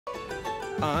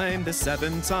I'm the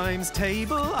 7 times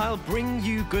table, I'll bring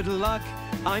you good luck.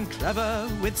 I'm clever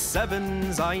with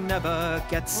 7s, I never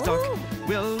get stuck. Ooh.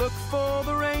 We'll look for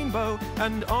the rainbow,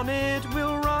 and on it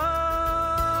we'll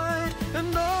ride,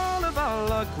 and all of our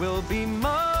luck will be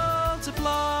multiplied.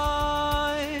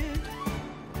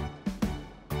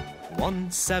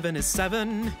 1 7 is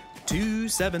 7, 2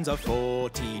 7s are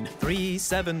 14, 3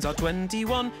 7s are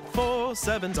 21, 4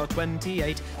 7s are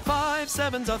 28, 5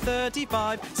 7s are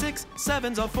 35, 6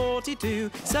 7s are 42,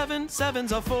 7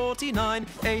 7s are 49,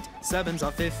 8 7s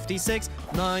are 56,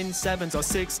 9 7s are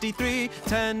 63,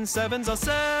 10 7s are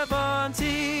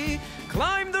 70.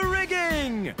 Climb the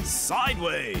rigging!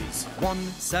 Sideways. 1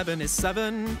 7 is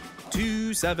 7,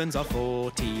 2 7s are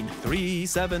 14, 3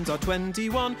 7s are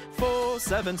 21, 4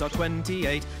 7s are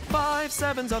 28, 5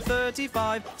 7s are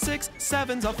 35, 6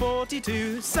 7s are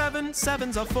 42, 7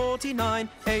 7s are 49,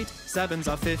 8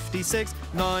 7s are 56,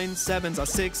 9 7s are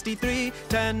 63,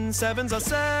 10 7s are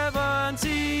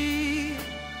 70.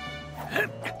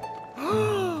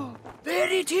 There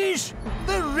it is!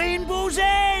 The rainbow's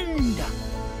end!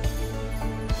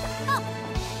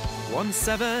 1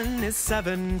 7 is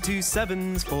 7, 2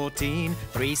 7s 14,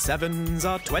 3 7s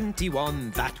are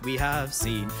 21, that we have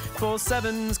seen. 4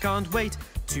 7s can't wait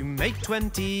to make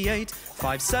 28,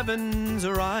 5 7s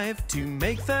arrive to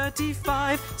make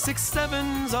 35, 6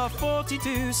 7s are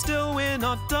 42, still we're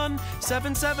not done.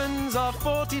 7 7s are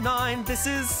 49, this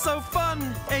is so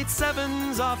fun. 8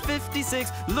 7s are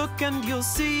 56, look and you'll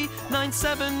see. 9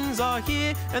 7s are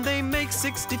here and they make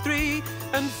 63,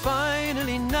 and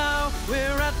finally now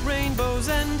we're at rainbow's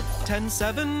end. 10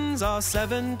 7s are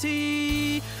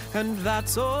 70, and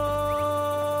that's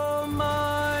all my